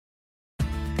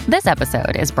This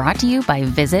episode is brought to you by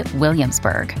Visit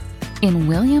Williamsburg. In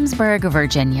Williamsburg,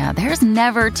 Virginia, there's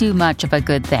never too much of a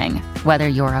good thing. Whether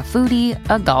you're a foodie,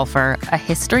 a golfer, a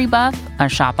history buff, a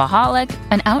shopaholic,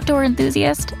 an outdoor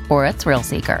enthusiast, or a thrill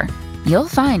seeker, you'll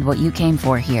find what you came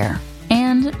for here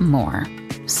and more.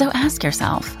 So ask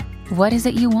yourself, what is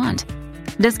it you want?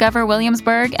 Discover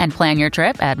Williamsburg and plan your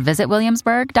trip at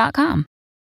visitwilliamsburg.com.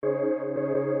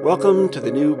 Welcome to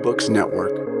the New Books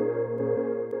Network.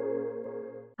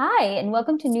 Hi, and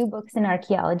welcome to New Books in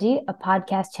Archaeology, a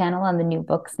podcast channel on the New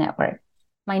Books Network.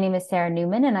 My name is Sarah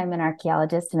Newman, and I'm an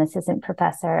archaeologist and assistant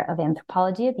professor of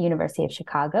anthropology at the University of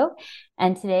Chicago.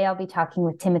 And today I'll be talking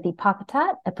with Timothy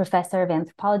Pauketat, a professor of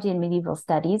anthropology and medieval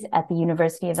studies at the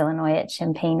University of Illinois at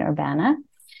Champaign-Urbana,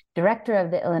 director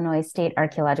of the Illinois State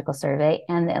Archaeological Survey,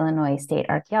 and the Illinois State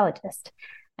Archaeologist.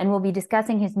 And we'll be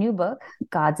discussing his new book,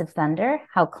 Gods of Thunder: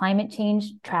 How Climate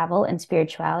Change, Travel, and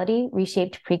Spirituality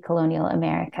Reshaped Precolonial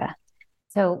America.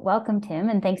 So welcome, Tim,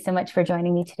 and thanks so much for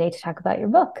joining me today to talk about your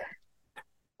book.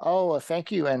 Oh, well,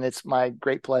 thank you, and it's my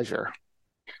great pleasure.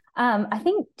 I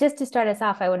think just to start us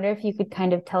off, I wonder if you could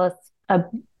kind of tell us a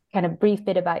kind of brief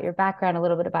bit about your background, a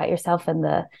little bit about yourself and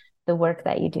the work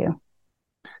that you do.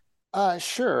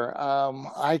 Sure.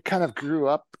 I kind of grew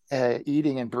up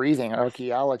eating and breathing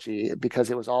archaeology because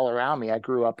it was all around me. I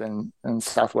grew up in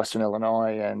southwestern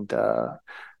Illinois, and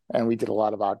we did a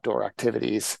lot of outdoor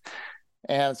activities.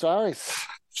 And so I always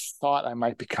thought I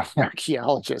might become an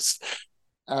archaeologist.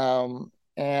 And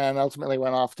ultimately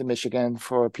went off to Michigan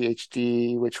for a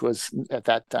PhD, which was at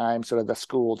that time sort of the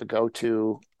school to go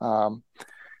to.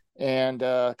 And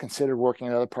considered working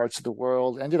in other parts of the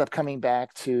world. Ended up coming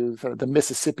back to sort of the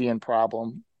Mississippian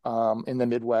problem in the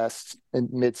Midwest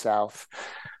and Mid-South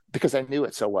because I knew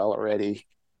it so well already.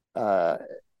 I've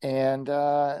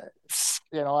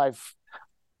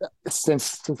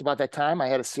since about that time, I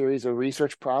had a series of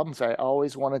research problems I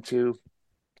always wanted to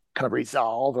kind of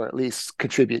resolve or at least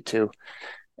contribute to.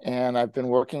 And I've been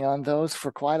working on those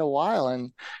for quite a while,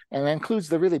 and that includes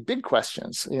the really big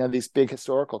questions, these big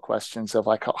historical questions of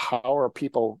like how are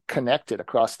people connected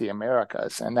across the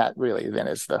Americas, and that really then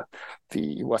is the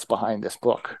what's behind this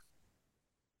book.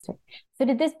 So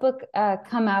did this book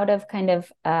come out of kind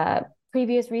of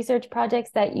previous research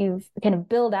projects that you've kind of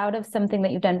built out of something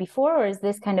that you've done before, or is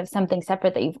this kind of something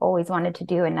separate that you've always wanted to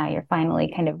do and now you're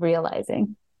finally kind of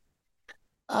realizing?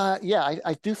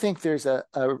 I do think there's a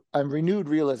renewed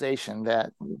realization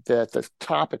that the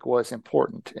topic was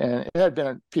important, and it had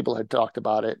been people had talked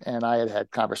about it, and I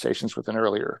had conversations with an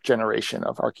earlier generation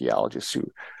of archaeologists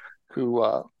who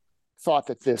thought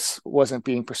that this wasn't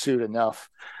being pursued enough.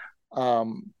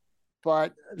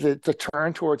 But the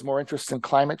turn towards more interest in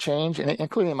climate change, and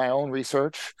including my own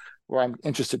research, where I'm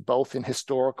interested both in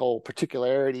historical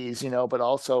particularities, but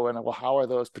also in, well, how are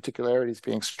those particularities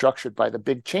being structured by the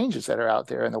big changes that are out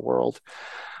there in the world,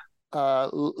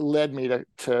 led me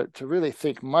to really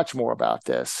think much more about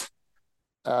this.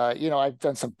 I've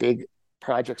done some big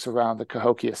projects around the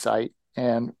Cahokia site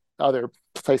and other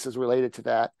places related to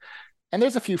that. And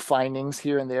there's a few findings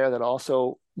here and there that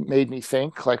also made me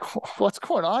think, like, what's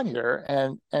going on here?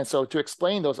 And so to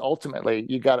explain those, ultimately,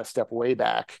 you got to step way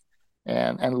back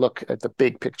and look at the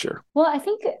big picture. Well, I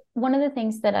think one of the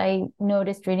things that I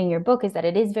noticed reading your book is that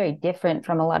it is very different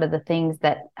from a lot of the things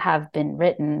that have been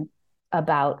written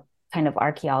about kind of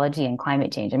archaeology and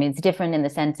climate change. I mean, it's different in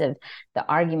the sense of the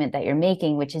argument that you're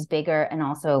making, which is bigger, and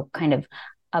also kind of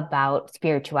about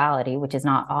spirituality, which is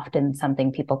not often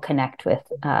something people connect with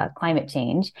climate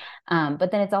change.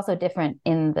 But then it's also different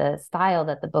in the style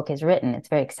that the book is written. It's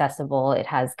very accessible. It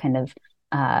has kind of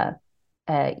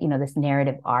this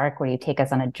narrative arc where you take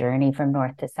us on a journey from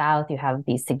north to south. You have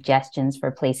these suggestions for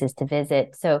places to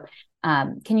visit. So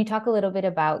can you talk a little bit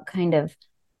about kind of,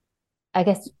 I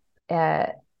guess,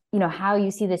 how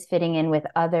you see this fitting in with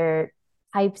other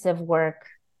types of work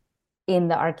in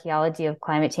the archaeology of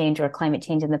climate change or climate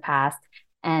change in the past,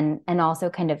 and also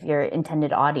kind of your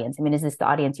intended audience? I mean, is this the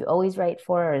audience you always write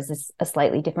for, or is this a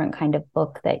slightly different kind of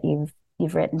book that you've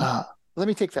written? Let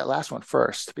me take that last one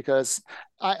first, because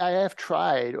I have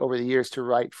tried over the years to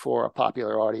write for a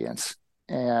popular audience,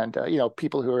 and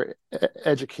people who are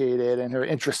educated and who are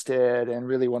interested and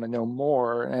really want to know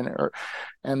more,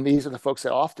 and these are the folks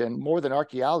that often, more than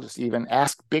archaeologists even,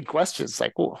 ask big questions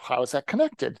like, well, how is that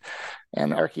connected?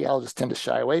 And archaeologists tend to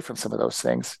shy away from some of those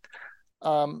things.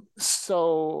 I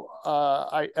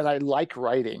like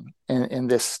writing in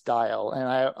this style, and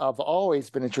I've always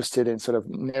been interested in sort of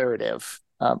narrative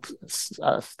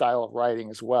style of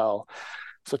writing as well.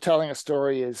 So telling a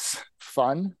story is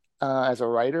fun as a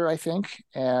writer, I think,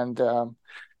 and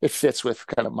it fits with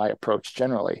kind of my approach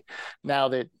generally. Now,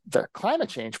 the climate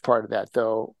change part of that,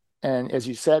 though, and as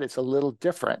you said, it's a little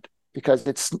different, because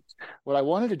it's what I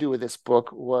wanted to do with this book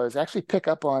was actually pick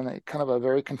up on a kind of a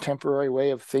very contemporary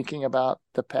way of thinking about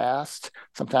the past.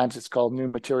 Sometimes it's called new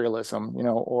materialism,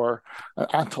 or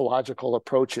ontological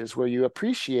approaches, where you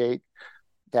appreciate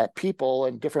that people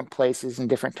in different places and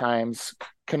different times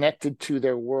connected to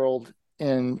their world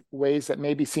in ways that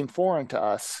maybe seem foreign to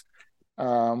us.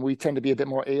 We tend to be a bit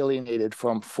more alienated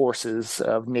from forces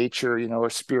of nature, or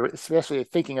spirit, especially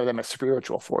thinking of them as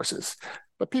spiritual forces.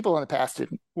 But people in the past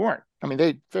weren't. I mean,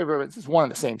 they were it's one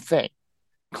and the same thing.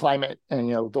 Climate and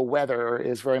the weather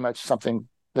is very much something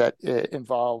that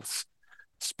involves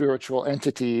spiritual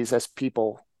entities as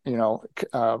people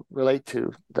relate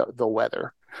to the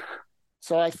weather.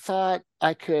 So I thought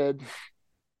I could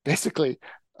basically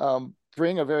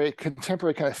bring a very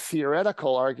contemporary kind of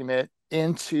theoretical argument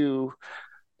into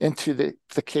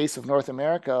the case of North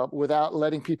America without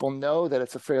letting people know that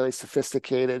it's a fairly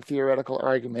sophisticated theoretical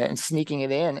argument, and sneaking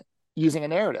it in using a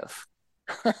narrative.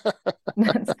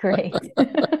 That's great.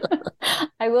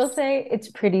 I will say it's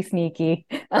pretty sneaky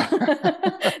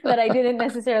that I didn't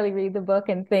necessarily read the book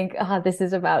and think, this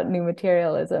is about new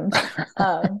materialism.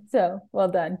 So well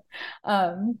done.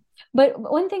 But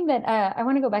one thing that I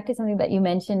want to go back to something that you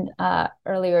mentioned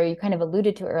earlier, you kind of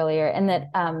alluded to earlier, and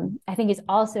that I think is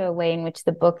also a way in which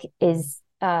the book is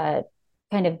kind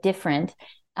of different,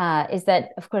 is that,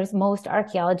 of course, most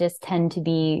archaeologists tend to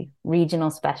be regional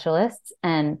specialists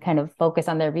and kind of focus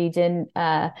on their region,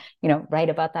 write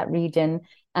about that region.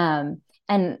 And,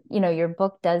 your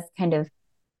book does kind of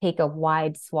take a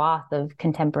wide swath of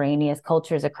contemporaneous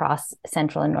cultures across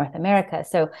Central and North America.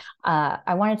 So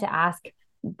I wanted to ask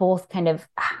both kind of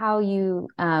how you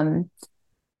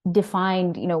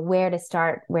defined, where to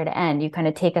start, where to end. You kind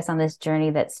of take us on this journey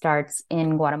that starts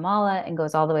in Guatemala and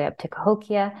goes all the way up to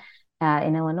Cahokia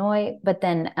in Illinois, but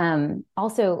then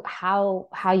also how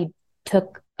you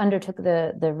undertook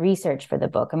the research for the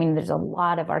book. I mean, there's a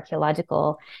lot of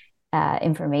archaeological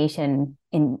information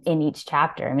in each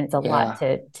chapter. I mean, it's a lot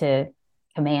to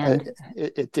command.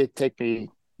 It did take me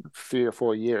 3 or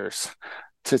 4 years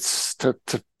to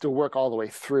work all the way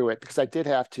through it, because I did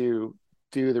have to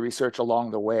do the research along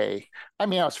the way. I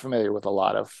mean, I was familiar with a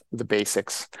lot of the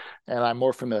basics, and I'm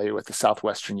more familiar with the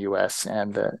southwestern U.S.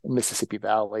 and the Mississippi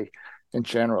Valley in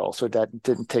general, so that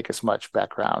didn't take as much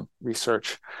background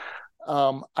research.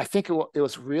 I think it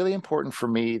was really important for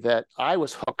me that I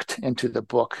was hooked into the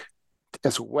book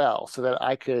as well, so that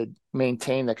I could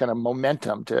maintain the kind of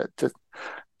momentum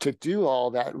to do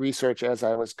all that research as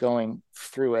I was going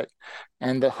through it.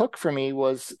 And the hook for me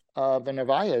was the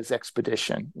Narvaez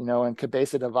expedition, and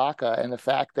Cabeza de Vaca, and the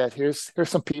fact that here's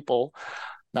some people,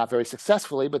 not very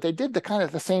successfully, but they did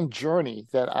the same journey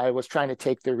that I was trying to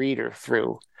take the reader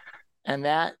through. And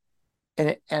that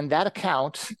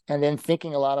account, and then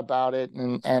thinking a lot about it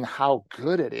and how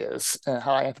good it is and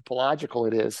how anthropological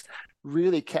it is,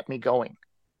 really kept me going.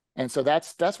 And so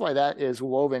that's why that is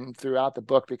woven throughout the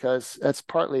book, because that's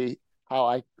partly how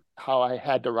I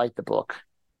had to write the book.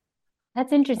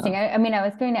 That's interesting. I mean, I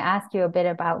was going to ask you a bit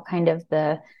about kind of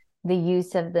the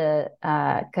use of the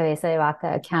Cabeza de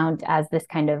Vaca account as this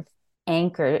kind of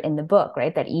anchor in the book,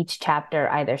 right? That each chapter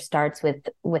either starts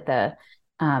with a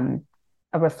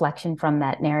reflection from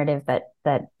that narrative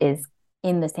that is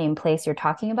in the same place you're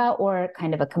talking about, or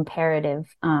kind of a comparative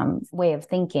way of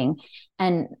thinking.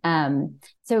 And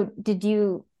so did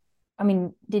you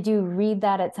read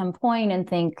that at some point and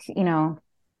think,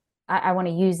 I want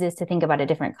to use this to think about a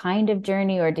different kind of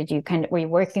journey? Or were you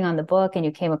working on the book and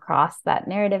you came across that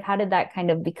narrative? How did that kind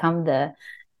of become the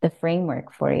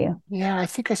framework for you? Yeah, I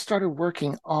think I started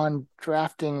working on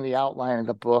drafting the outline of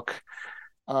the book.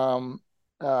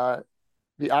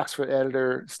 The Oxford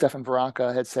editor, Stefan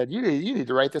Varanka, had said, you need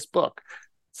to write this book.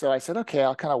 So I said, okay,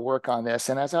 I'll kind of work on this.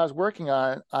 And as I was working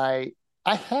on it,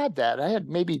 I had that. I hadn't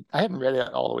read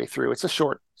it all the way through. It's a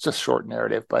short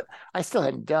narrative, but I still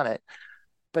hadn't done it.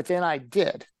 But then I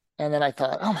did. And then I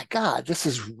thought, oh my God,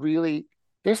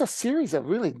 there's a series of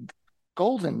really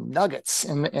golden nuggets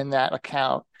in that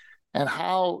account, and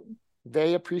how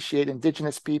they appreciate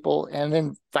indigenous people. And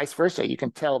then vice versa. You can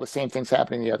tell the same thing's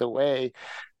happening the other way.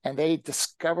 And they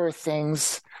discover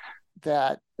things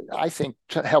that I think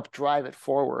help drive it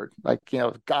forward. Like,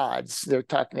 gods,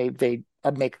 they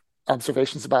make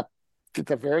observations about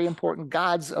the very important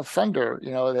gods of thunder,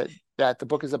 that the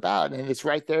book is about. And it's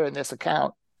right there in this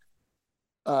account.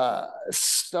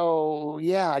 So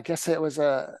yeah, I guess it was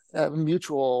a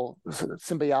mutual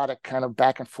symbiotic kind of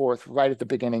back and forth right at the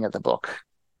beginning of the book.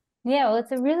 Yeah, well,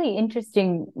 it's a really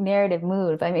interesting narrative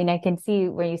move. I mean, I can see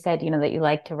where you said, that you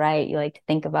like to write, you like to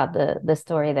think about the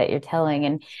story that you're telling.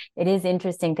 And it is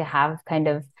interesting to have kind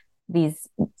of these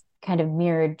kind of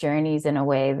mirrored journeys in a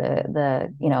way,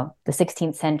 the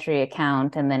 16th century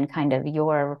account and then kind of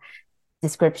your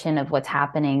description of what's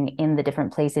happening in the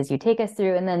different places you take us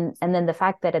through, and then the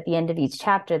fact that at the end of each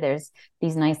chapter there's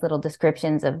these nice little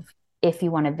descriptions of, if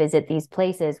you want to visit these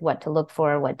places, what to look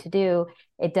for, what to do.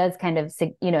 It does kind of,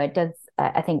 it does,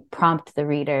 I think, prompt the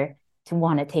reader to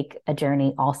want to take a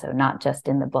journey also, not just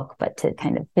in the book, but to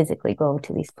kind of physically go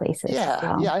to these places as Yeah,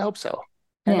 well. yeah, I hope so.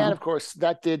 And Yeah. that, of course,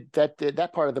 that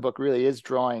part of the book really is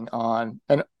drawing on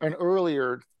an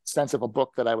earlier sense of a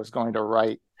book that I was going to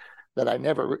write that it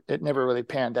never really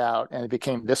panned out, and it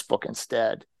became this book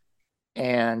instead.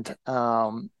 And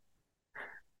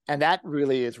and that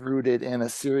really is rooted in a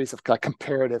series of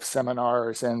comparative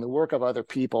seminars and the work of other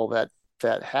people that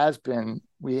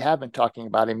we have been talking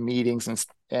about in meetings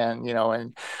and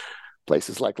in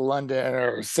places like London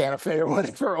or Santa Fe or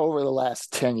whatever over the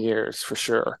last 10 years for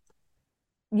sure.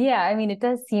 Yeah, I mean, it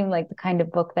does seem like the kind of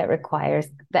book that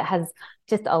has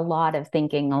just a lot of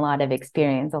thinking, a lot of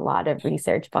experience, a lot of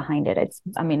research behind it.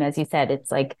 I mean, as you said,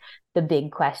 it's like the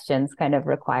big questions kind of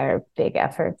require big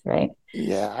efforts, right?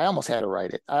 Yeah, I almost had to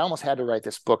write it. I almost had to write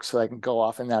this book so I can go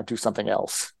off and now do something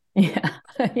else. Yeah.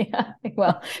 Yeah.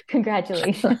 Well,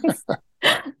 congratulations.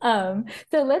 So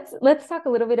let's talk a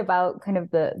little bit about kind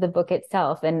of the book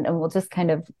itself, and we'll just kind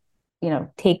of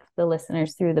take the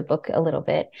listeners through the book a little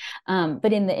bit.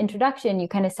 But in the introduction, you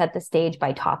kind of set the stage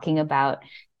by talking about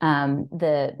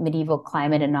the medieval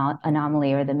climate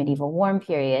anomaly, or the medieval warm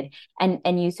period,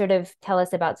 and you sort of tell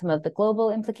us about some of the global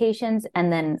implications,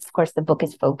 and then of course the book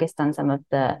is focused on some of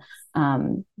the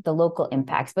local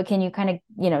impacts. But can you kind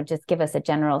of just give us a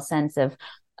general sense of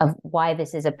why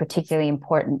this is a particularly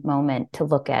important moment to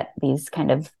look at these kind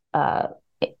of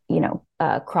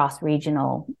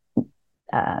cross-regional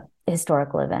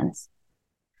historical events?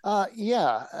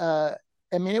 Yeah,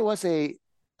 I mean, it was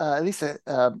at least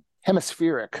a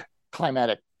hemispheric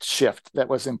climatic shift that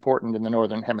was important in the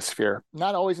northern hemisphere.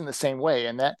 Not always in the same way,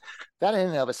 and that in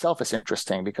and of itself is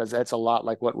interesting because that's a lot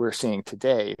like what we're seeing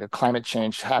today. The climate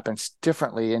change happens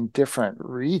differently in different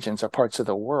regions or parts of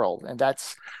the world, and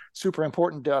that's super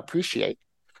important to appreciate,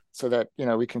 so that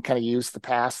we can kind of use the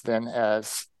past then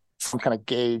as some kind of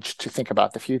gauge to think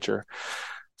about the future.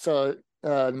 So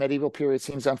the medieval period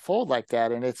seems to unfold like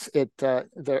that, and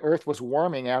the Earth was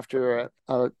warming after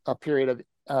a period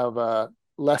of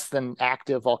less than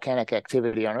active volcanic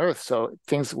activity on Earth, so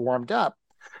things warmed up.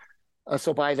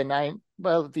 So by the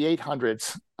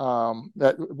 800s,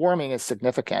 that warming is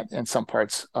significant in some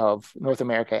parts of North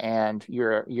America and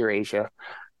Eurasia,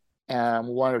 1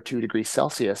 or 2 degrees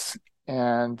Celsius,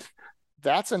 and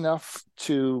that's enough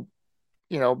to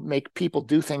make people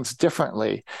do things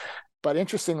differently. But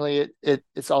interestingly,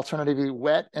 it's alternatively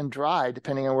wet and dry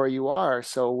depending on where you are.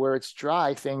 So where it's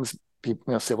dry,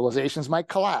 civilizations might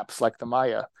collapse, like the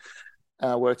Maya.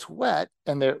 Where it's wet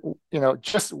and they're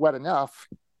just wet enough,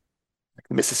 like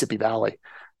the Mississippi Valley,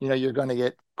 you're going to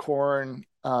get corn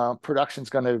production's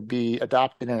going to be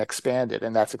adopted and expanded,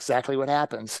 and that's exactly what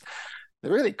happens. The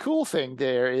really cool thing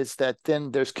there is that then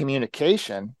there's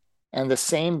communication, and the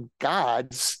same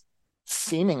gods,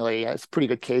 seemingly, it's a pretty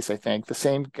good case, I think, the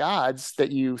same gods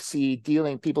that you see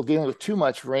people dealing with too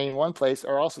much rain in one place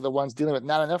are also the ones dealing with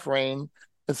not enough rain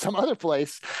in some other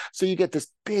place. So you get this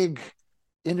big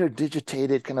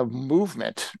interdigitated kind of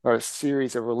movement, or a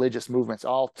series of religious movements,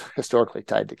 all historically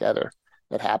tied together,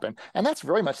 that happen. And that's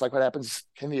very much like what happens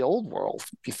in the old world,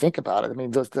 if you think about it. I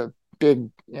mean, the big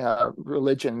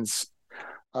religions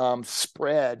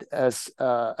spread as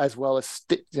well as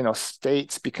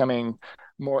states becoming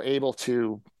more able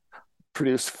to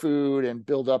produce food and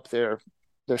build up their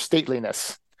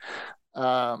stateliness,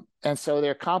 and so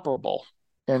they're comparable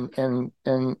in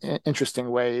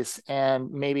interesting ways, and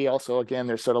maybe also again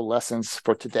there's sort of lessons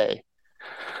for today.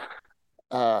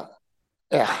 Yeah.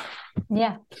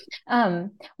 Yeah.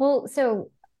 Well, so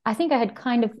I think I had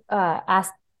kind of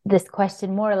asked this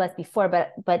question more or less before,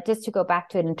 but just to go back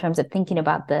to it in terms of thinking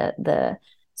about the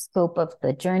scope of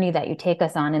the journey that you take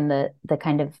us on in the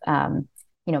kind of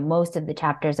most of the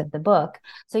chapters of the book.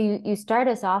 So you start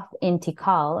us off in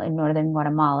Tikal in northern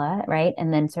Guatemala, right,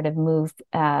 and then sort of move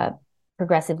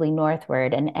progressively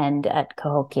northward and end at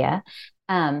Cahokia.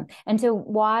 And so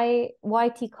why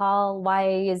Tikal?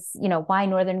 Why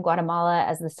northern Guatemala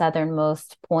as the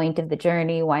southernmost point of the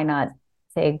journey? Why not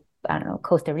say, I don't know,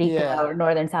 Costa Rica or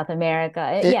northern South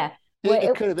America?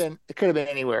 It could have been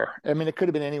anywhere. I mean, it could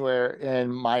have been anywhere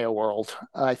in Maya world,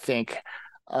 I think.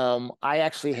 I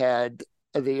actually had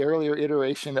the earlier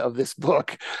iteration of this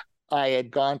book, I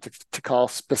had gone to call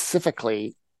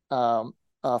specifically for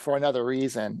another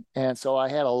reason. And so I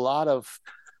had a lot of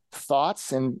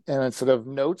thoughts and sort of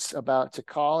notes about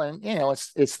Tikal. And,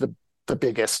 it's the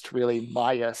biggest, really,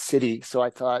 Maya city. So I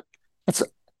thought,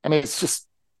 it's just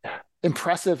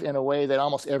impressive in a way that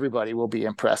almost everybody will be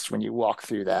impressed when you walk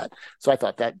through that. So I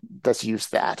thought let's use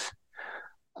that.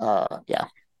 Yeah.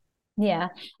 Yeah.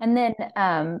 And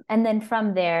then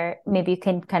from there, maybe you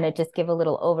can kind of just give a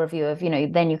little overview of,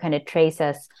 then you kind of trace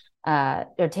us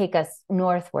or take us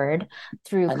northward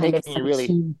through I'm kind of making you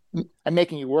really, I'm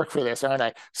making you work for this, aren't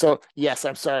I? So yes,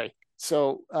 I'm sorry.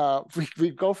 So we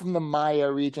go from the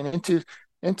Maya region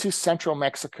into central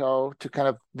Mexico to kind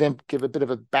of then give a bit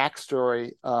of a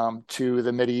backstory to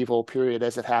the medieval period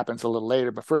as it happens a little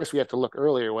later. But first, we have to look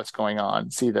earlier what's going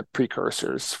on, see the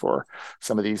precursors for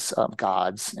some of these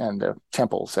gods and the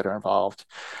temples that are involved.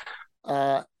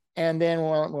 And then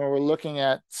when we're looking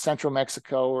at central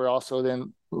Mexico, we're also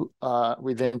then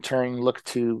we then look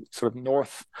to sort of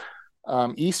north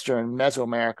eastern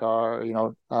Mesoamerica, or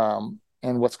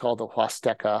and what's called the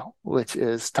Huasteca, which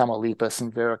is Tamaulipas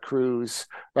and Veracruz,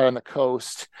 right on the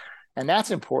coast. And that's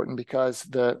important because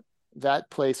that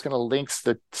place kind of links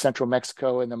the central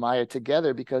Mexico and the Maya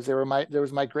together, because there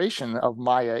was migration of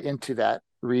Maya into that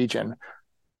region.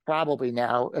 Probably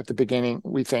now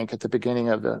we think at the beginning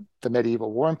of the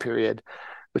medieval warm period,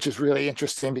 which is really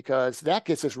interesting because that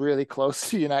gets us really close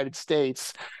to the United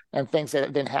States and things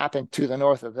that then happen to the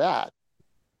north of that.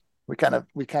 We kind of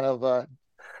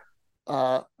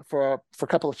for a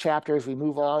couple of chapters, we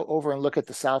move all over and look at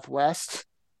the Southwest,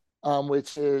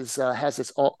 which has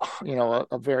its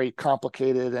a very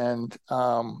complicated and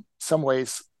some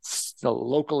ways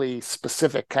locally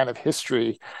specific kind of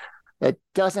history that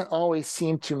doesn't always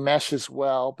seem to mesh as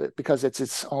well, but because it's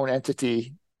its own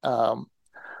entity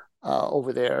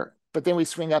over there. But then we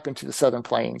swing up into the Southern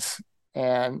Plains,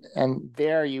 and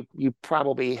there you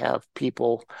probably have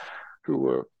people who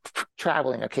were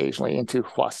traveling occasionally into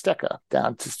Huasteca,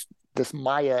 down to this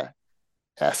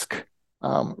Maya-esque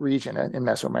region in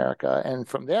Mesoamerica. And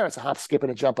from there, it's a hop, skip,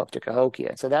 and a jump up to Cahokia.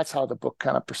 And so that's how the book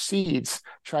kind of proceeds,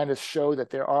 trying to show that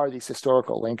there are these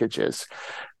historical linkages.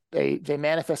 They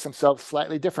manifest themselves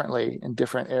slightly differently in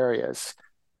different areas.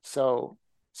 So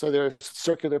there's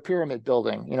circular pyramid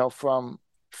building, from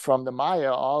the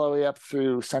Maya all the way up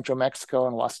through central Mexico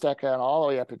and Huasteca and all the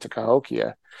way up into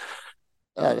Cahokia.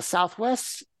 The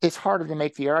Southwest, it's harder to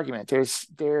make the argument. There's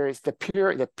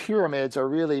the pyramids are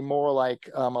really more like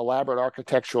elaborate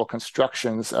architectural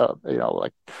constructions of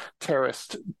like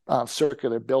terraced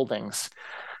circular buildings.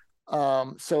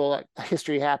 So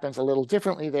history happens a little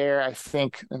differently there, I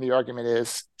think, and the argument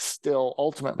is still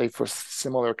ultimately for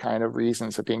similar kind of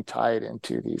reasons of being tied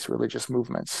into these religious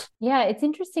movements. Yeah, it's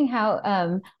interesting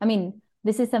how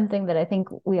this is something that I think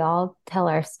we all tell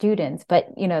our students, but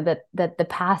that the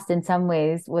past in some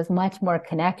ways was much more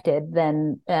connected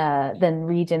than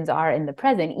regions are in the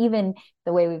present. Even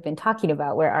the way we've been talking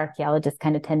about, where archaeologists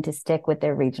kind of tend to stick with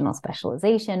their regional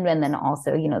specialization, and then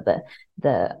also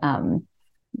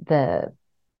the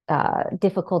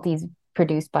difficulties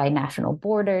produced by national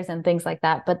borders and things like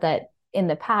that. But that in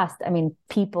the past,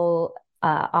 people,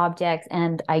 objects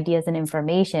and ideas and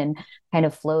information kind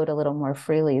of flowed a little more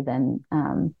freely than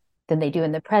they do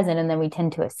in the present. And then we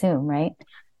tend to assume, right?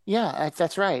 Yeah,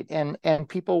 that's right. And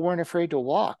people weren't afraid to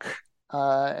walk.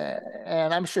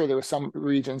 And I'm sure there were some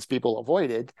regions people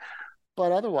avoided,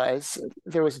 but otherwise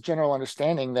there was a general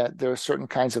understanding that there were certain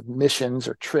kinds of missions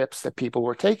or trips that people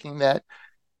were taking that,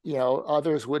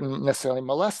 others wouldn't necessarily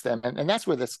molest them. And that's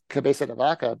where this Cabeza de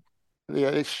Vaca,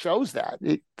 it shows that.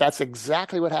 That's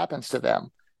exactly what happens to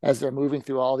them as they're moving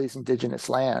through all these indigenous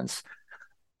lands.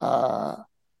 So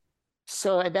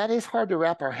that is hard to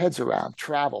wrap our heads around,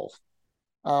 travel.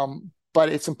 But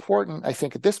it's important, I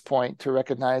think, at this point to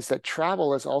recognize that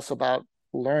travel is also about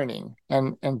learning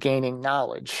and gaining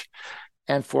knowledge.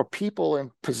 And for people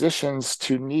in positions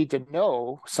to need to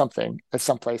know something at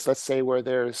some place, let's say where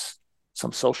there's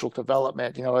some social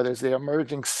development, or there's the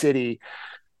emerging city,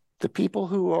 the people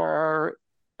who are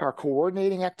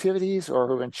coordinating activities or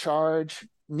who are in charge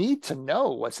need to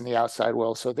know what's in the outside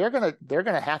world. So they're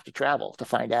gonna have to travel to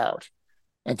find out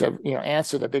and to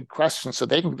answer the big questions, so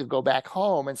they can go back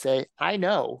home and say, I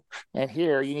know, and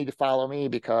here you need to follow me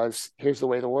because here's the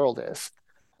way the world is.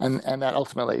 And that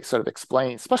ultimately sort of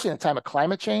explains, especially in a time of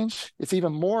climate change, it's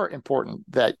even more important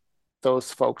that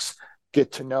those folks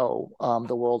get to know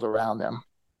the world around them.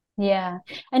 Yeah.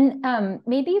 And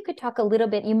maybe you could talk a little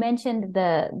bit. You mentioned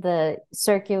the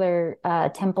circular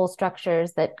temple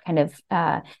structures that kind of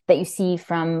that you see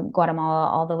from Guatemala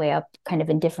all the way up kind of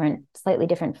in different, slightly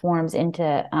different forms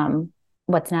into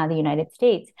what's now the United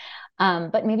States.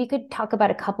 But maybe you could talk about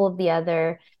a couple of the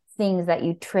other things that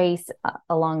you trace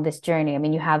along this journey. I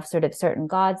mean, you have sort of certain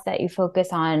gods that you focus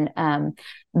on,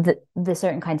 the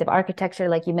certain kinds of architecture,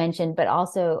 like you mentioned, but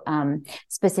also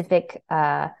specific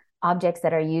objects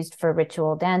that are used for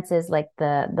ritual dances, like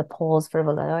the poles for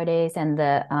voladores and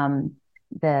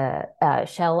the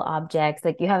shell objects.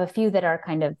 Like you have a few that are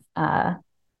kind of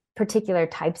particular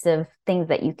types of things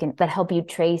that you can that help you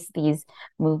trace these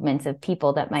movements of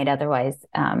people that might otherwise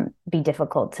be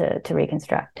difficult to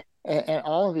reconstruct. And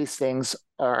all of these things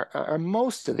are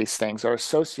most of these things are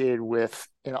associated with,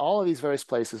 in all of these various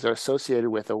places, are associated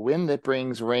with a wind that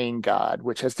brings rain god,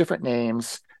 which has different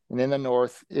names. And in the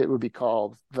north, it would be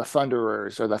called the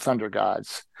Thunderers or the Thunder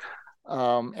Gods.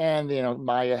 And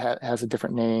Maya has a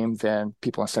different name than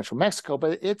people in central Mexico,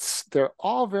 but they're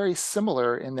all very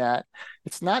similar in that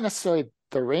it's not necessarily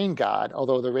the rain god,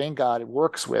 although the rain god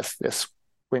works with this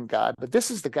wind god, but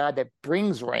this is the god that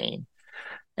brings rain.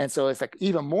 And so it's like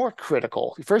even more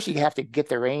critical. First, you have to get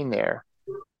the rain there.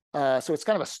 So it's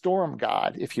kind of a storm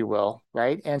god, if you will,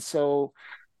 right? And so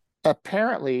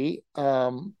apparently,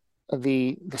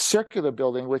 the circular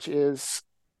building, which is,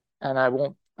 and I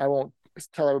won't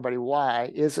tell everybody why,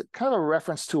 is kind of a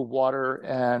reference to water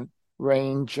and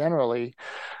rain generally,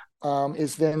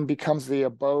 is then becomes the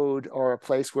abode or a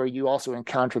place where you also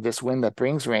encounter this wind that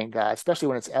brings rain god, especially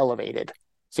when it's elevated.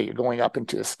 So you're going up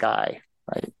into the sky,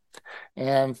 right?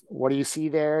 And what do you see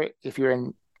there? If you're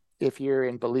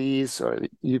in Belize or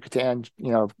Yucatan,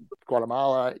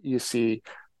 Guatemala, you see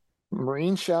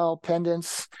marine shell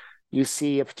pendants. You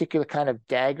see a particular kind of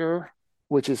dagger,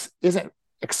 which isn't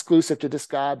exclusive to this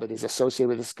god, but is associated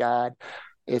with this god.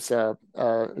 It's a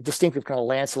distinctive kind of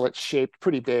lancelet shaped,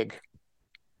 pretty big,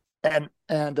 and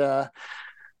so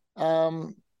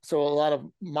a lot of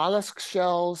mollusk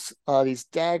shells, these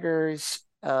daggers,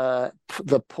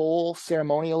 the pole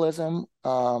ceremonialism,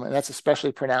 and that's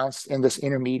especially pronounced in this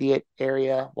intermediate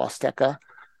area, Huasteca,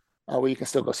 where you can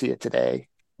still go see it today,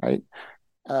 right?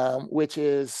 Which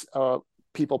is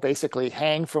people basically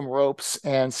hang from ropes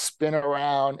and spin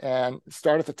around and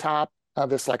start at the top of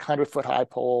this like 100-foot high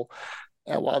pole.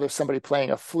 And while there's somebody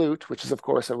playing a flute, which is of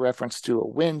course a reference to a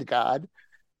wind god,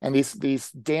 and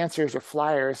these dancers or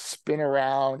flyers spin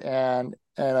around and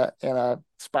in a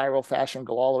spiral fashion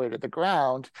go all the way to the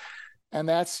ground. And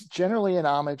that's generally an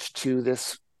homage to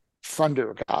this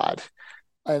thunder god.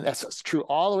 And that's true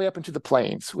all the way up into the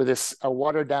plains, where a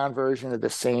watered down version of the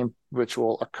same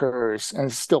ritual occurs and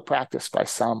is still practiced by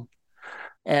some.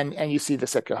 And you see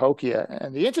this at Cahokia.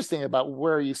 And the interesting about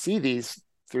where you see these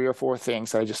 3 or 4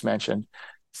 things that I just mentioned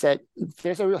is that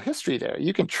there's a real history there.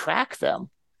 You can track them.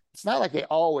 It's not like they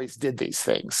always did these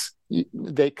things.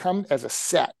 They come as a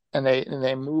set and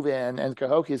they move in, and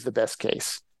Cahokia is the best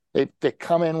case. They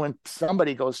come in when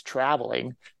somebody goes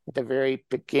traveling at the very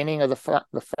beginning of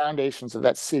the foundations of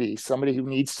that city, somebody who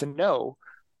needs to know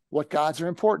what gods are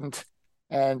important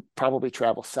and probably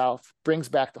travels south, brings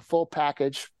back the full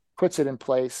package, puts it in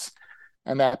place,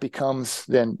 and that becomes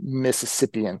then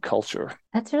Mississippian culture.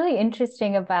 That's really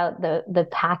interesting about the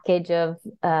package of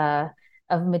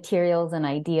materials and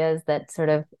ideas that sort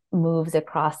of moves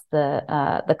across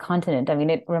the continent. I mean,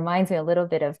 it reminds me a little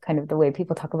bit of kind of the way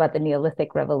people talk about the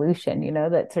Neolithic Revolution,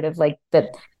 that sort of like that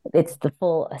it's the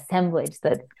full assemblage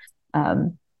that's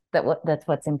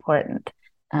what's important.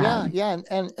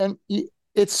 And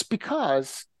it's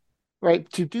because, right,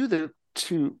 to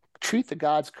treat the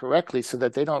gods correctly so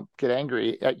that they don't get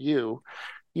angry at you,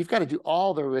 you've got to do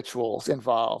all the rituals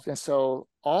involved. And so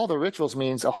all the rituals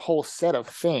means a whole set of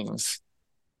things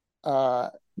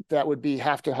that would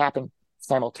have to happen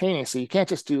simultaneously. You can't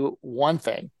just do one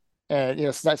thing. And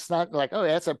it's not like, oh,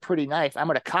 that's a pretty knife, I'm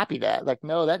going to copy that. Like,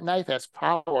 no, that knife has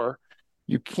power.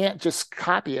 You can't just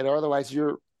copy it, or otherwise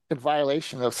you're in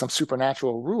violation of some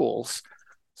supernatural rules.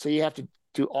 So you have to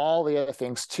do all the other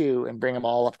things too, and bring them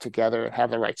all up together and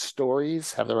have the right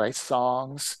stories, have the right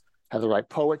songs, have the right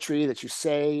poetry that you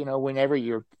say, whenever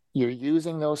you're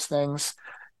using those things.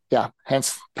 Yeah,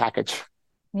 hence package.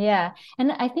 Yeah.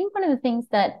 And I think one of the things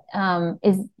that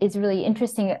is really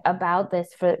interesting about this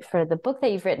for the book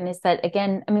that you've written is that,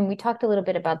 again, I mean, we talked a little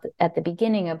bit about at the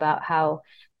beginning about how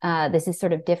this is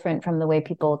sort of different from the way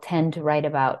people tend to write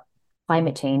about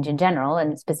climate change in general,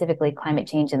 and specifically climate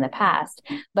change in the past.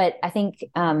 But I think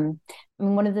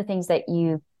one of the things that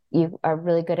you are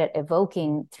really good at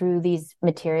evoking through these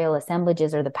material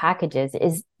assemblages or the packages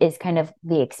is kind of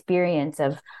the experience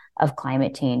of of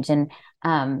climate change. And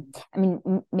I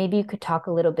mean, maybe you could talk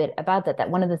a little bit about that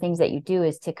one of the things that you do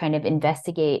is to kind of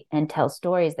investigate and tell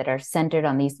stories that are centered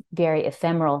on these very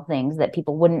ephemeral things that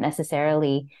people wouldn't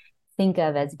necessarily think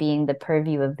of as being the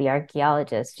purview of the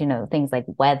archaeologist, things like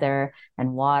weather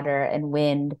and water and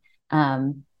wind.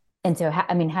 And so,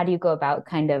 how do you go about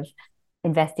kind of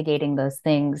investigating those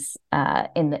things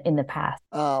in the past?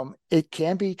 It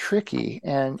can be tricky,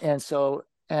 and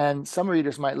some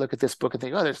readers might look at this book and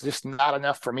think, "Oh, there's just not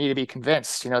enough for me to be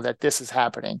convinced, that this is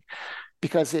happening,"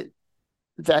 because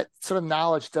that sort of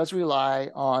knowledge does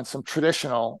rely on some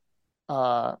traditional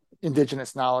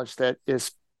indigenous knowledge that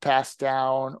is passed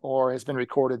down or has been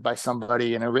recorded by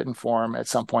somebody in a written form at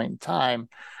some point in time.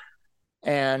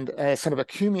 And it sort of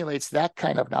accumulates that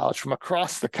kind of knowledge from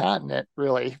across the continent,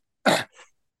 really,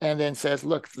 and then says,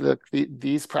 look,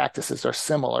 these practices are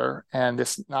similar and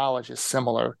this knowledge is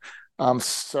similar.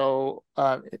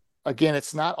 Again,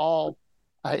 it's not all,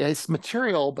 it's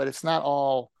material, but it's not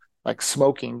all like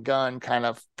smoking gun kind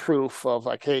of proof of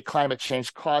like, hey, climate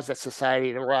change caused that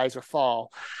society to rise or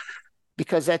fall,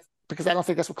 because I don't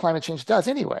think that's what climate change does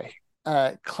anyway.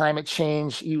 Climate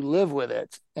change, you live with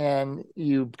it and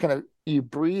you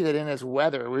breathe it in as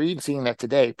weather. We're even seeing that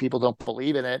today. People don't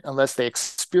believe in it unless they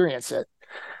experience it.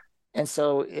 And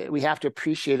so we have to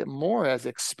appreciate it more as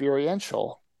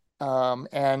experiential,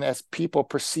 and as people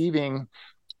perceiving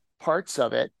parts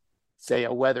of it, say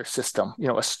a weather system,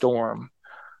 a storm,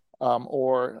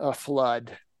 or a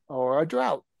flood or a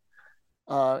drought,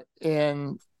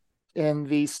 in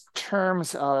these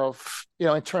terms of,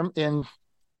 in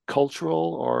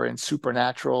cultural or in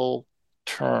supernatural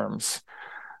terms.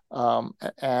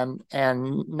 And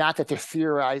not that they're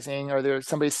theorizing or there's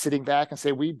somebody sitting back and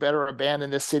say, we better abandon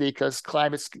this city because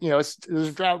climate's, there's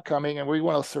a drought coming and we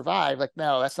want to survive. Like,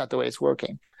 no, that's not the way it's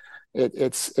working.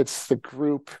 It's the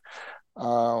group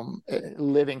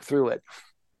living through it.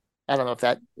 I don't know if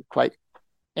that quite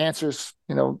answers,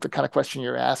 the kind of question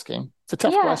you're asking. It's a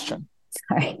tough question.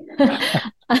 Sorry.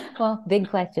 Well, big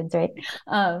questions, right?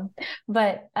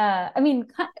 But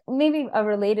maybe a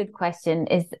related question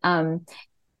is,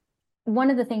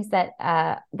 one of the things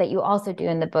that you also do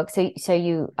in the book. So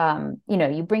you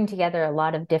you bring together a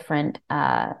lot of different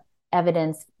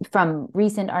evidence from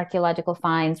recent archaeological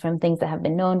finds, from things that have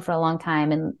been known for a long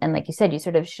time, and like you said, you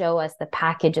sort of show us the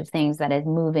package of things that is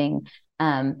moving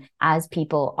as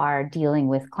people are dealing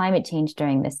with climate change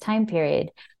during this time period.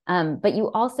 But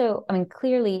you also,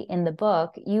 clearly in the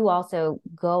book, you also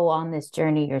go on this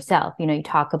journey yourself. You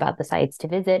talk about the sites to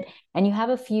visit, and you have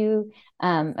a few,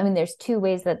 there's two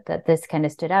ways that this kind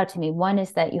of stood out to me. One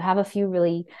is that you have a few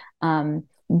really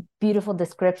beautiful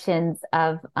descriptions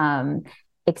of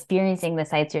experiencing the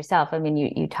sites yourself.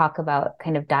 You talk about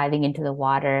kind of diving into the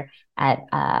water at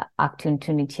Aktun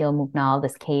Tunitil Mugnal,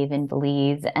 this cave in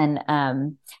Belize. And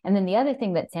then the other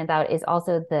thing that stands out is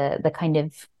also the kind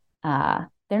of,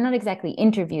 they're not exactly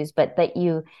interviews, but that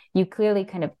you clearly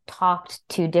kind of talked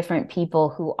to different people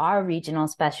who are regional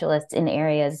specialists in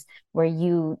areas where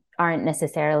you aren't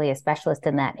necessarily a specialist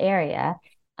in that area.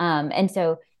 And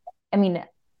so,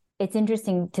 it's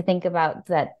interesting to think about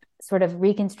that sort of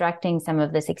reconstructing some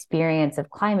of this experience of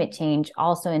climate change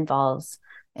also involves,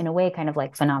 in a way, kind of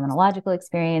like phenomenological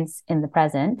experience in the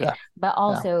present, but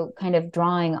also kind of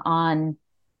drawing on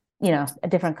a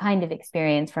different kind of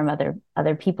experience from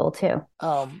other people too.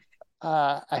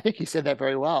 I think you said that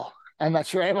very well. I'm not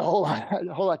sure I have a whole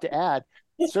lot to add.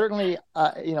 Certainly,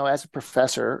 as a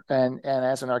professor and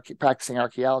as an practicing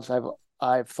archaeologist,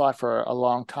 I've thought for a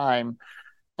long time,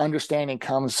 understanding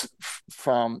comes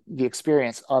from the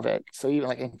experience of it. So even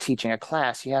like in teaching a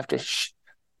class, you have to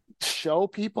show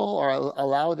people or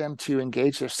allow them to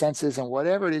engage their senses in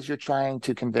whatever it is you're trying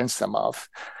to convince them of.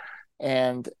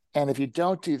 And if you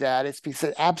don't do that, it's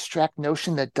an abstract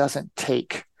notion that doesn't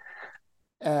take.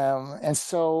 And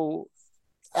so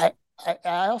I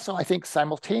also, I think,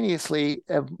 simultaneously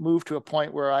have moved to a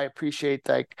point where I appreciate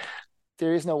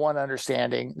there is no one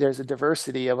understanding. There's a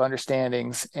diversity of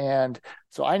understandings. And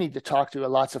so I need to talk to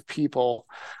lots of people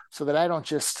so that I don't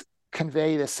just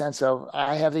convey the sense of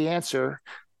I have the answer,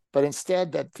 but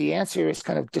instead that the answer is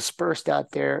kind of dispersed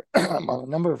out there among a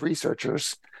number of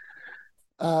researchers.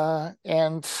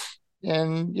 And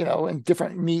in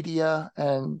different media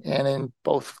and in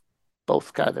both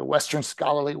kind of the Western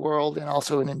scholarly world and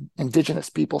also in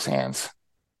indigenous people's hands.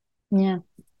 Yeah.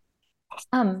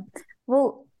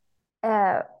 Well,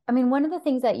 one of the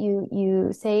things that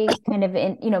you say kind of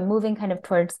in, moving kind of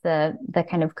towards the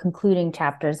kind of concluding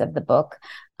chapters of the book,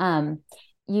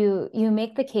 you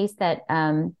make the case that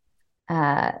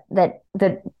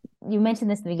that you mentioned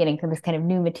this in the beginning, this kind of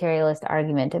new materialist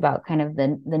argument about kind of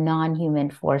the non-human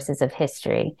forces of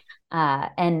history.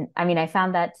 And I mean, I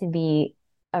found that to be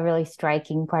a really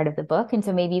striking part of the book. And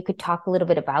so maybe you could talk a little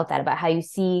bit about that, about how you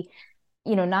see,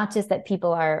 not just that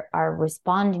people are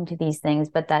responding to these things,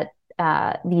 but that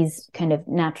these kind of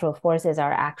natural forces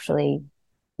are actually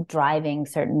driving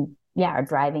are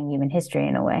driving human history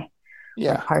in a way.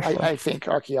 Yeah, I think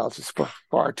archaeologists for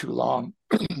far too long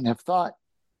have thought,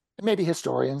 and maybe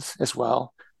historians as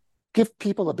well, give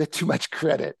people a bit too much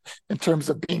credit in terms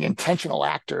of being intentional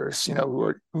actors,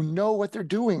 who know what they're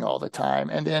doing all the time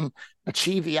and then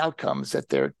achieve the outcomes that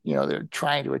they're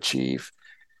trying to achieve.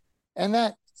 And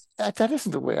that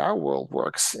isn't the way our world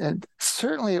works. And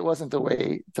certainly it wasn't the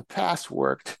way the past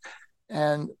worked.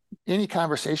 And any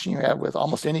conversation you have with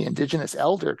almost any indigenous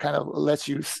elder kind of lets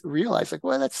you realize, like,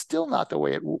 well, that's still not the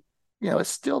way it's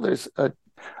still, there's a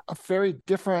very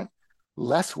different,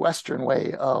 less Western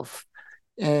way of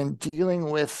dealing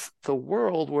with the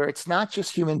world, where it's not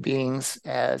just human beings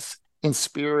as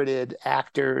inspirited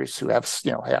actors who have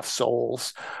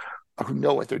souls, or who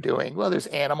know what they're doing. Well, there's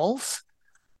animals,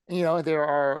 there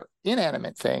are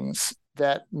inanimate things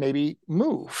that maybe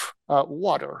move.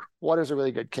 Water is a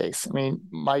really good case. I mean,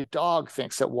 my dog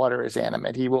thinks that water is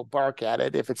animate. He will bark at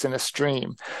it if it's in a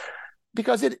stream,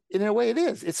 because in a way it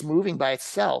is. It's moving by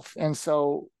itself. And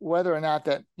so whether or not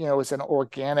that, is an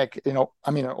organic, an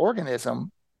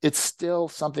organism, it's still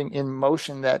something in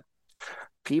motion that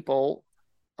people,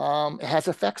 has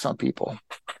effects on people.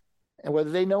 And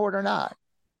whether they know it or not,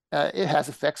 it has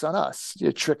effects on us.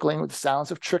 Trickling, with the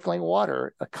sounds of trickling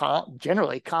water,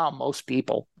 generally calm most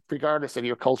people, regardless of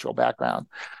your cultural background.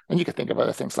 And you can think of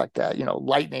other things like that.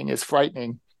 Lightning is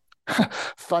frightening.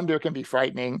 Thunder can be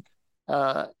frightening.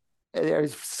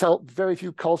 There's very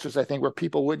few cultures, I think, where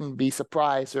people wouldn't be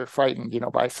surprised or frightened,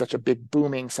 by such a big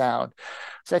booming sound.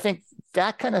 So I think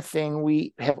that kind of thing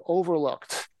we have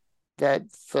overlooked, that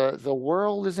the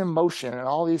world is in motion, and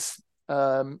all these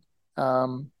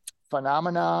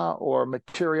phenomena or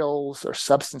materials or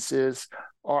substances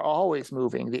are always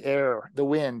moving. The air, the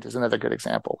wind is another good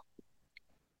example.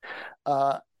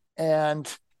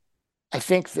 And I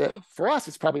think that for us,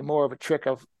 it's probably more of a trick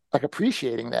of like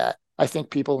appreciating that. I think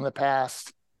people in the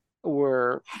past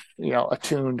were,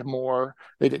 attuned more.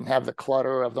 They didn't have the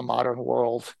clutter of the modern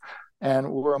world, and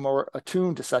were more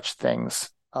attuned to such things.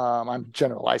 I'm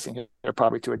generalizing here,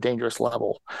 probably to a dangerous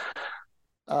level.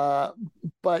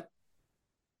 But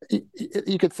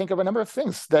you could think of a number of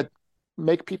things that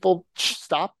make people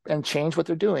stop and change what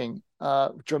they're doing.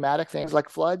 Dramatic things like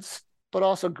floods, but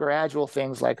also gradual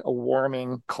things like a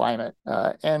warming climate.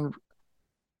 And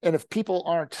if people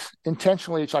aren't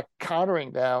intentionally like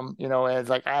countering them, as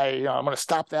like, I'm going to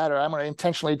stop that, or I'm going to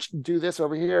intentionally do this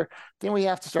over here, then we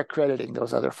have to start crediting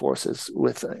those other forces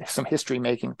with some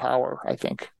history-making power, I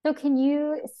think. So can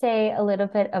you say a little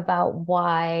bit about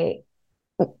why?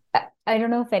 I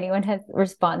don't know if anyone has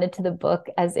responded to the book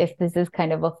as if this is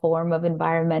kind of a form of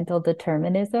environmental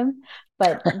determinism,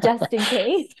 but just in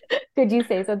case, could you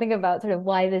say something about sort of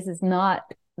why this is not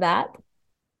that?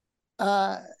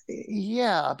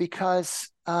 Yeah,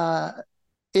 because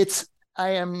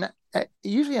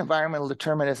usually environmental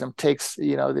determinism takes,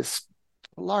 this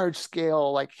large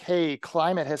scale, like, hey,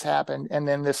 climate has happened, and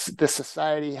then this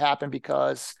society happened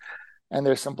because, and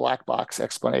there's some black box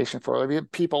explanation for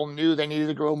it. People knew they needed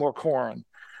to grow more corn.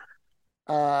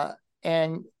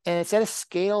 And it's at a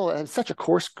scale, it's such a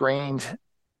coarse-grained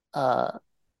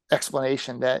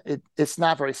explanation that it's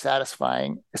not very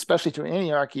satisfying, especially to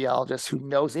any archaeologist who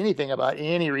knows anything about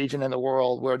any region in the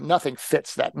world where nothing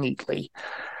fits that neatly.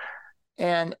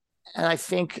 And I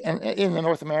think, and in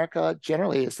North America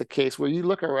generally is the case, where you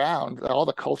look around, all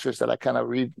the cultures that I kind of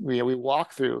we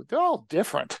walk through, they're all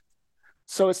different.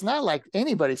 So it's not like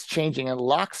anybody's changing in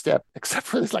lockstep, except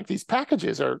for this, like these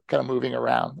packages are kind of moving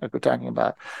around, like we're talking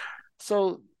about.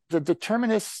 So the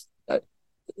determinist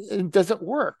it doesn't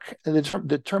work. The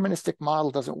deterministic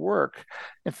model doesn't work.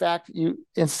 In fact,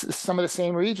 in some of the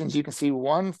same regions, you can see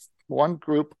one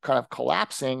group kind of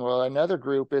collapsing, while another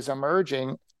group is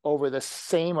emerging over the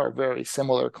same or very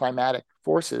similar climatic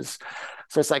forces.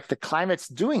 So it's like the climate's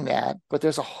doing that, but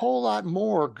there's a whole lot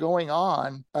more going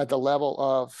on at the level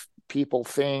of people,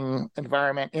 thing,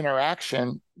 environment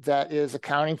interaction that is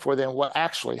accounting for then what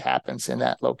actually happens in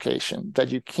that location, that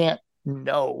you can't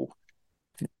know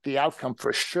the outcome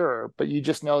for sure, but you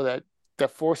just know that the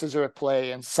forces are at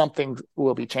play and something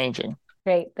will be changing.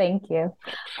 Great, thank you.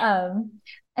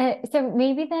 So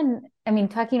maybe then,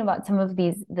 talking about some of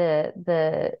these,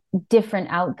 the different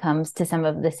outcomes to some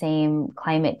of the same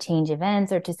climate change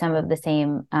events or to some of the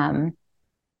same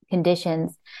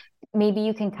conditions, maybe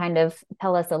you can kind of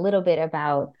tell us a little bit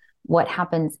about what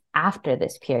happens after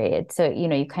this period. So,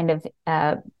 you kind of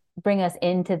bring us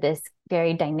into this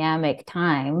very dynamic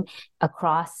time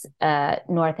across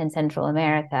North and Central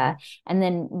America. And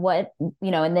then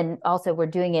and then also we're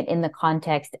doing it in the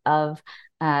context of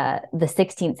the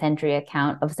 16th century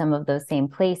account of some of those same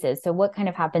places. So what kind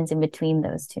of happens in between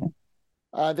those two?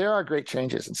 There are great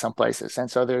changes in some places,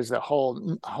 and so there's a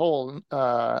whole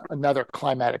another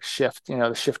climatic shift.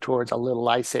 The shift towards a little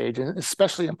ice age, and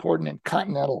especially important in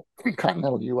continental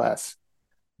U.S.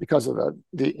 because of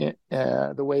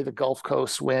the way the Gulf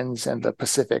Coast winds and the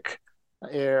Pacific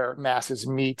air masses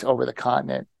meet over the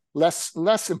continent.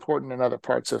 Less important in other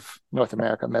parts of North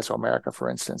America, Mesoamerica, for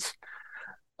instance.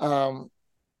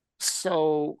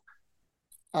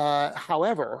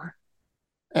 However.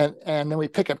 And then we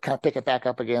pick it back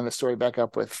up again, the story back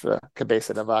up with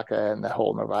Cabeza de Vaca and the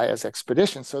whole Narvaez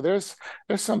expedition. So there's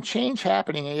some change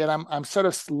happening, and yet I'm sort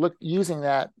of using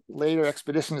that later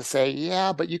expedition to say,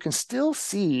 yeah, but you can still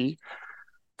see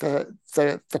the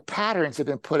patterns have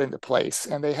been put into place,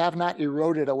 and they have not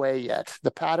eroded away yet.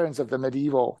 The patterns of the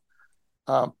medieval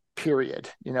period,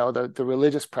 the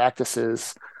religious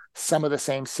practices, some of the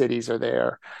same cities are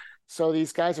there. So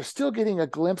these guys are still getting a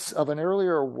glimpse of an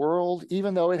earlier world,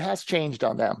 even though it has changed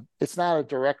on them. It's not a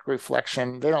direct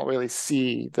reflection. They don't really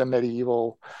see the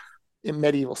medieval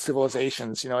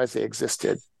civilizations, as they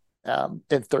existed in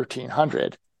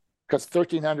 1300, because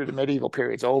 1300, the medieval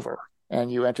period's over,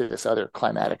 and you enter this other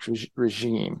climatic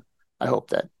regime. I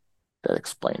hope that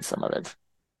explains some of it.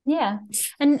 Yeah.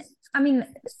 And I mean,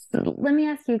 let me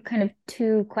ask you kind of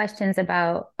two questions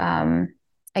about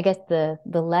I guess the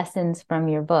lessons from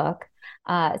your book.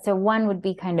 So one would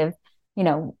be kind of,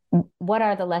 what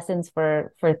are the lessons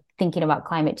for thinking about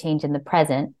climate change in the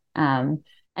present? And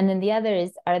then the other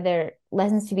is, are there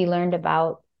lessons to be learned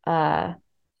about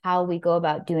how we go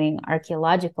about doing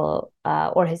archaeological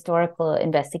or historical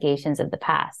investigations of the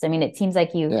past? I mean, it seems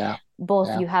like you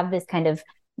have this kind of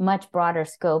much broader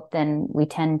scope than we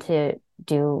tend to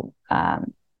do,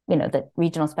 that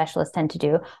regional specialists tend to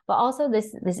do, but also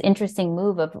this interesting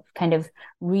move of kind of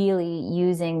really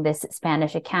using this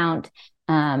Spanish account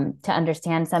to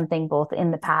understand something both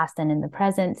in the past and in the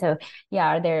present. So yeah,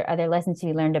 are there lessons to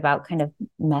be learned about kind of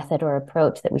method or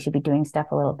approach that we should be doing stuff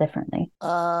a little differently?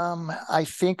 I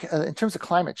think in terms of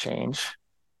climate change,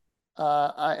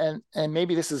 and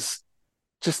maybe this is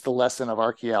just the lesson of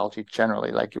archaeology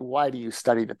generally, like, why do you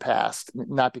study the past?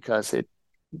 Not because it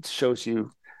shows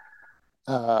you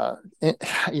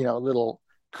little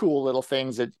cool little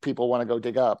things that people want to go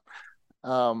dig up.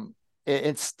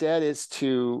 Instead is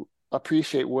to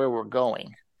appreciate where we're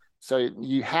going. So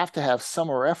you have to have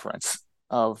some reference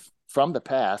from the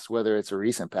past, whether it's a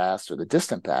recent past or the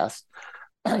distant past,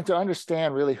 to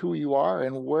understand really who you are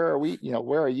and where are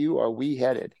we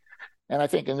headed. And I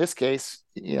think in this case,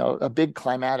 a big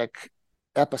climatic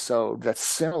episode that's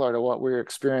similar to what we're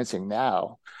experiencing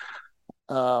now,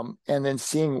 and then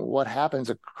seeing what happens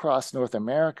across North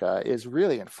America is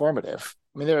really informative.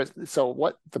 I mean,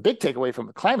 what the big takeaway from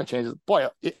the climate change is, boy,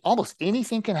 almost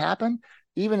anything can happen,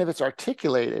 even if it's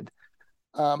articulated.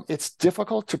 It's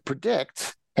difficult to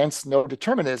predict, hence no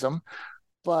determinism,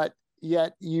 but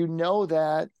yet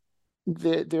that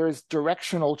there's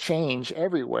directional change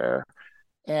everywhere.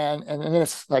 And then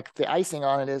it's like the icing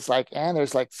on it is and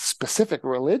there's specific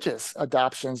religious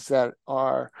adoptions that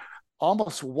are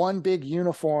almost one big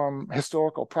uniform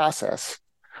historical process.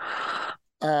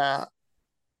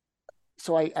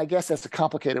 So I guess that's a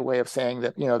complicated way of saying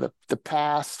that, the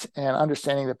past and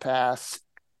understanding the past,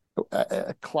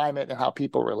 climate and how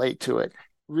people relate to it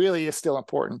really is still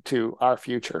important to our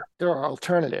future. There are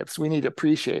alternatives. We need to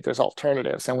appreciate there's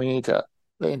alternatives, and we need to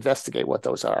investigate what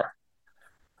those are.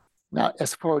 Now,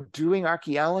 as for doing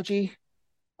archaeology,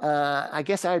 I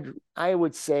guess I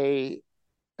would say,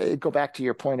 go back to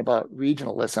your point about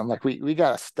regionalism. Like we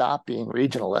got to stop being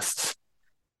regionalists,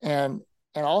 and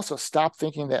also stop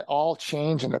thinking that all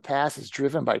change in the past is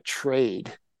driven by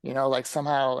trade.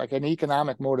 Somehow an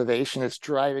economic motivation is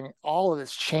driving all of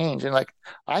this change. And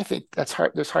I think that's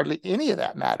hard. There's hardly any of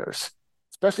that matters,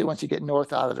 especially once you get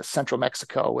north out of the central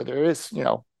Mexico, where there is,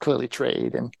 clearly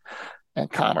trade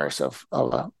and commerce of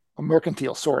a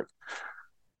mercantile sort.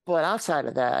 But outside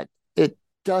of that, it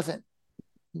doesn't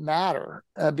matter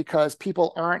because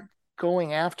people aren't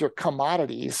going after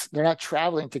commodities. They're not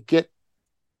traveling to get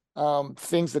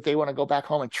things that they want to go back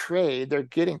home and trade. They're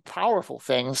getting powerful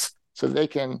things so they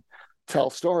can tell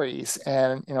stories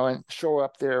and show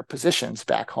up their positions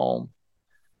back home.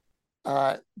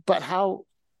 But how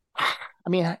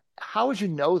would you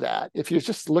know that if you're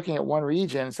just looking at one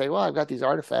region and say, well, I've got these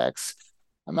artifacts,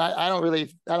 I don't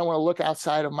want to look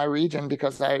outside of my region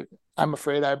because I'm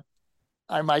afraid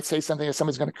I might say something that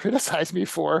somebody's going to criticize me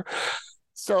for.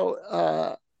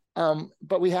 So,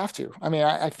 but we have to. I mean,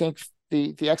 I think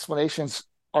the explanations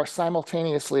are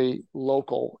simultaneously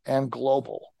local and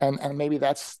global, and maybe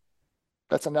that's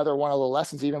another one of the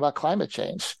lessons even about climate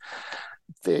change.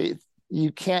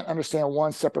 You can't understand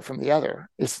one separate from the other.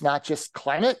 It's not just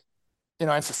climate,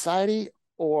 and society,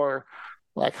 or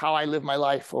like how I live my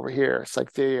life over here. It's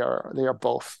like they are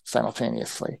both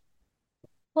simultaneously.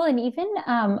 Well, and even,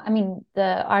 I mean,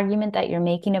 the argument that you're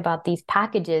making about these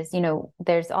packages,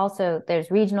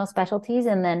 there's regional specialties,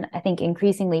 and then I think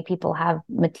increasingly people have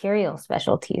material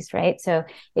specialties, right? So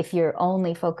if you're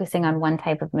only focusing on one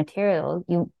type of material,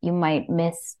 you might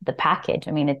miss the package.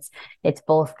 I mean, it's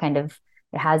both kind of,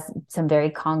 it has some very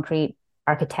concrete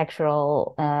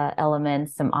architectural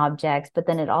elements, some objects, but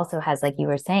then it also has, like you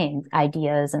were saying,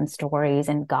 ideas and stories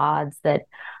and gods that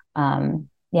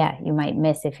you might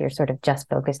miss if you're sort of just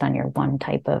focused on your one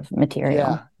type of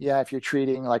material. Yeah. If you're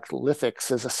treating like lithics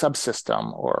as a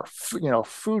subsystem, or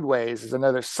foodways as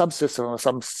another subsystem or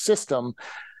some system,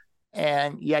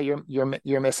 and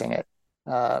you're missing it,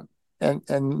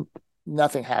 and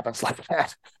nothing happens like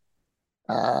that.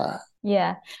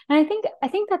 Yeah. And I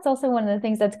think that's also one of the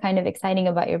things that's kind of exciting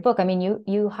about your book. I mean,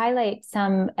 you highlight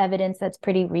some evidence that's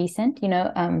pretty recent,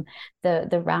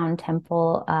 the round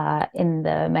temple in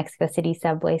the Mexico City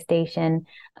subway station.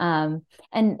 And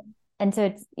so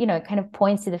it's, it kind of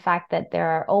points to the fact that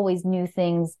there are always new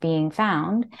things being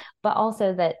found, but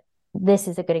also that this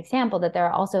is a good example that there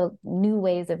are also new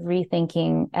ways of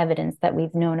rethinking evidence that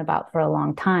we've known about for a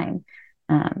long time.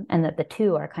 And that the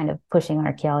two are kind of pushing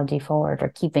archaeology forward or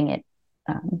keeping it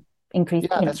increased,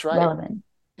 that's right. relevant.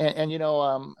 And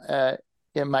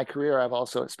in my career, I've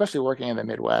also, especially working in the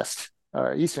Midwest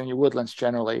or Eastern woodlands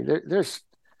generally, there's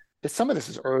some of this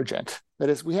is urgent. That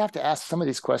is, we have to ask some of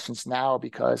these questions now,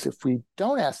 because if we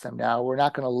don't ask them now, we're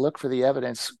not going to look for the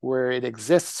evidence where it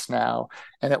exists now,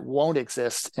 and it won't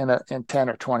exist in 10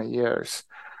 or 20 years.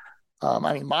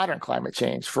 I mean, modern climate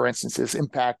change, for instance, is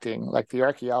impacting like the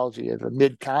archaeology of the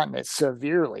mid-continent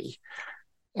severely.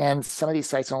 And some of these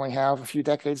sites only have a few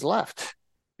decades left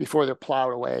before they're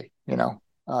plowed away,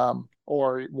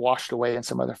 or washed away in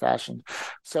some other fashion.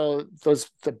 So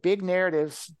the big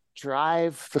narratives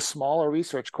drive the smaller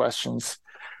research questions.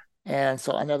 And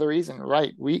so another reason,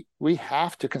 right, we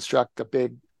have to construct the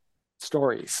big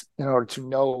stories in order to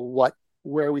know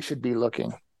where we should be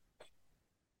looking.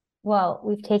 Well,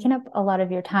 we've taken up a lot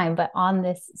of your time, but on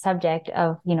this subject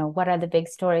of, what are the big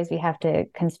stories we have to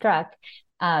construct,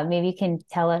 maybe you can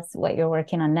tell us what you're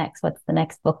working on next. What's the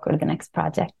next book or the next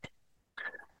project?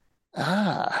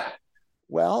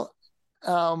 Well,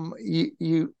 of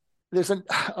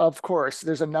course,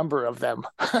 there's a number of them.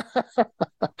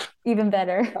 Even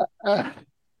better.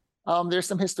 There's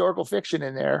some historical fiction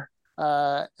in there,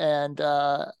 and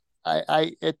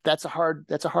that's a hard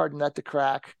nut to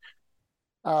crack.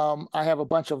 I have a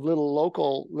bunch of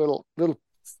little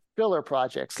filler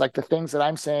projects, like the things that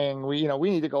I'm saying we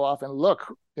need to go off and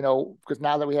look, because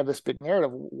now that we have this big narrative,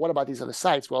 what about these other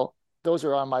sites? Well, those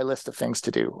are on my list of things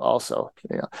to do also.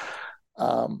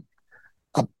 A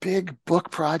big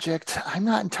book project, I'm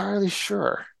not entirely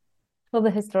sure. Well, the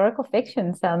historical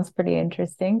fiction sounds pretty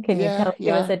interesting. Can you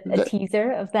give us a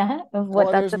teaser of that, of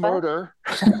what that's about? Murder.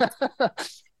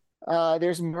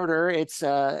 There's murder. It's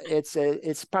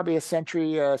probably a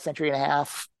century and a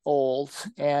half old,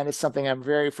 and it's something I'm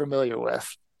very familiar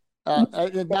with.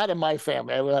 Not in my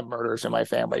family. I don't have murders in my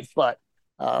family, but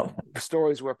the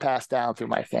stories were passed down through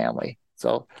my family.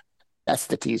 So that's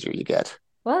the teaser you get.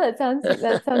 Well, that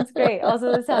sounds great.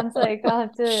 Also, it sounds like I'll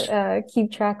have to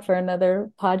keep track for another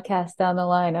podcast down the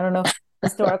line. I don't know if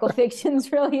historical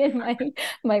fiction's really in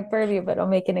my purview, but I'll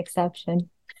make an exception.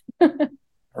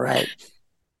 Right.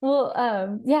 Well,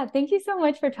 thank you so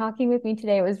much for talking with me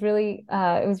today. It was really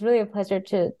a pleasure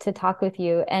to talk with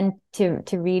you and to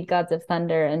read Gods of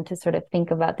Thunder and to sort of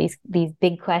think about these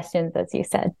big questions, as you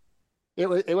said.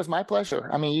 It was my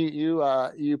pleasure. I mean,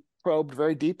 you probed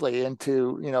very deeply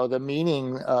into the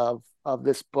meaning of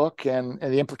this book and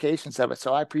the implications of it.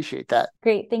 So I appreciate that.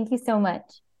 Great. Thank you so much.